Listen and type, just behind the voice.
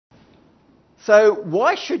So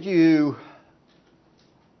why should you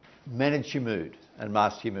manage your mood and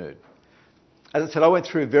master your mood? As I said, I went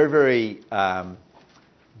through a very, very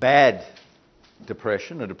bad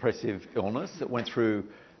depression, a depressive illness that went through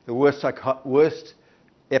the worst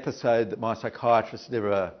episode that my psychiatrist had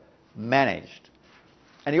ever managed.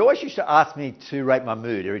 And he always used to ask me to rate my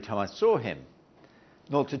mood every time I saw him.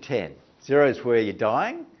 0 to 10. 0 is where you're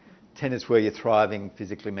dying, 10 is where you're thriving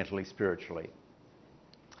physically, mentally, spiritually.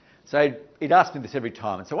 So he'd ask me this every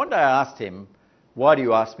time. And so one day I asked him, why do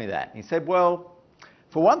you ask me that? And he said, well,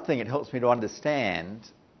 for one thing, it helps me to understand,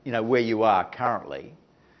 where you are currently.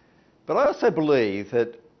 But I also believe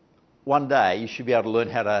that one day you should be able to learn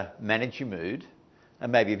how to manage your mood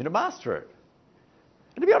and maybe even to master it.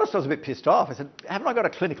 And to be honest, I was a bit pissed off. I said, haven't I got a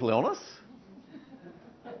clinical illness?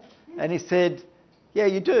 And he said, yeah,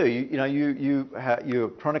 you do. You're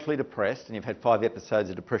chronically depressed and you've had 5 episodes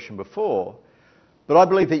of depression before. But I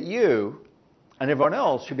believe that you and everyone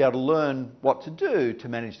else should be able to learn what to do to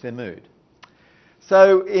manage their mood.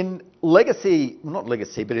 So in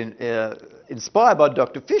inspired by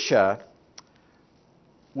Dr. Fisher,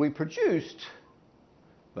 we produced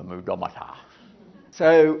the moodometer.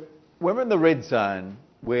 So when we're in the red zone,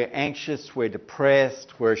 we're anxious, we're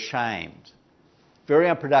depressed, we're ashamed. Very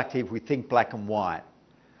unproductive, we think black and white.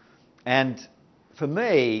 And for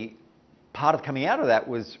me, part of coming out of that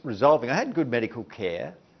was resolving. I had good medical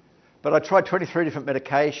care, but I tried 23 different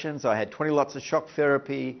medications. I had 20 lots of shock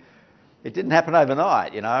therapy. It didn't happen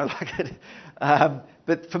overnight,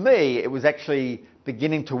 but for me, it was actually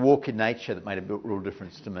beginning to walk in nature that made a real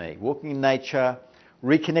difference to me. Walking in nature,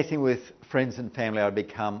 reconnecting with friends and family I'd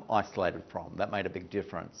become isolated from. That made a big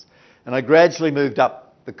difference. And I gradually moved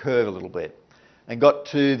up the curve a little bit and got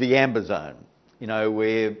to the amber zone,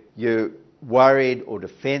 where you're worried or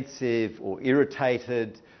defensive or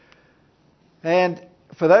irritated. And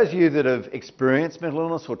for those of you that have experienced mental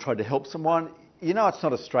illness or tried to help someone, it's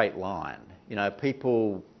not a straight line.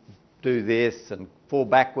 People do this and fall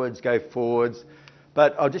backwards, go forwards.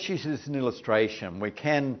 But I'll just use this as an illustration. We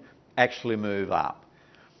can actually move up.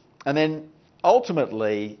 And then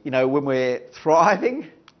ultimately, when we're thriving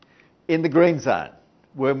in the green zone,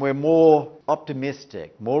 when we're more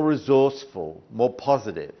optimistic, more resourceful, more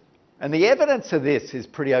positive. And the evidence of this is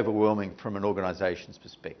pretty overwhelming from an organisation's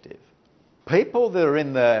perspective. People that are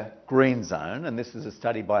in the green zone, and this is a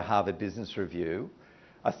study by Harvard Business Review,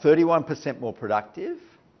 are 31% more productive.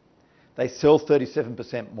 They sell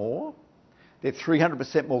 37% more. They're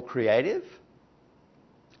 300% more creative.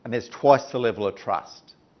 And there's twice the level of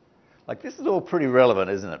trust. This is all pretty relevant,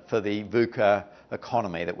 isn't it, for the VUCA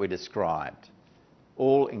economy that we described.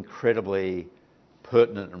 All incredibly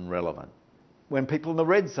pertinent and relevant. When people in the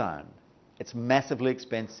red zone, it's massively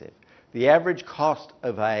expensive. The average cost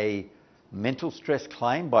of a mental stress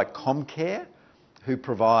claim by Comcare, who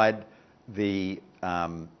provide the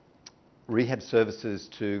rehab services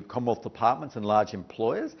to Commonwealth departments and large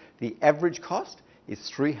employers, the average cost is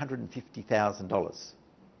 $350,000.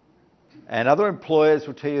 And other employers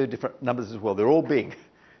will tell you different numbers as well. They're all big.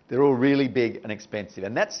 They're all really big and expensive.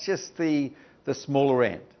 And that's just the smaller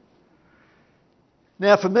end.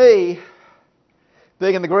 Now for me,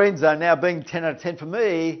 being in the green zone, now being 10 out of 10 for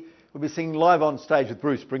me, we'll be singing live on stage with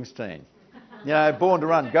Bruce Springsteen. Born to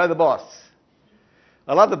Run, Go the Boss.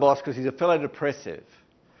 I love the boss because he's a fellow depressive,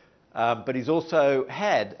 but he's also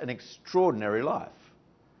had an extraordinary life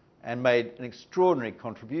and made an extraordinary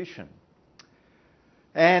contribution.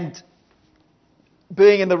 And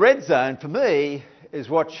being in the red zone for me is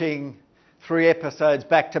watching 3 episodes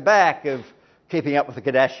back to back of Keeping Up with the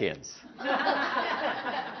Kardashians.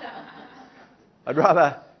 I'd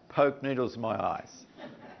rather poke needles in my eyes.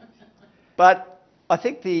 But I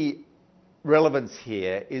think the relevance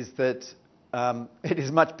here is that it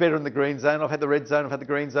is much better in the green zone. I've had the red zone, I've had the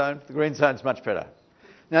green zone. The green zone's much better.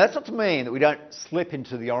 Now that's not to mean that we don't slip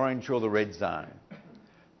into the orange or the red zone.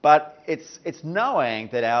 But it's knowing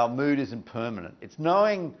that our mood isn't permanent. It's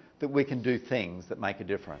knowing that we can do things that make a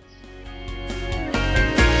difference.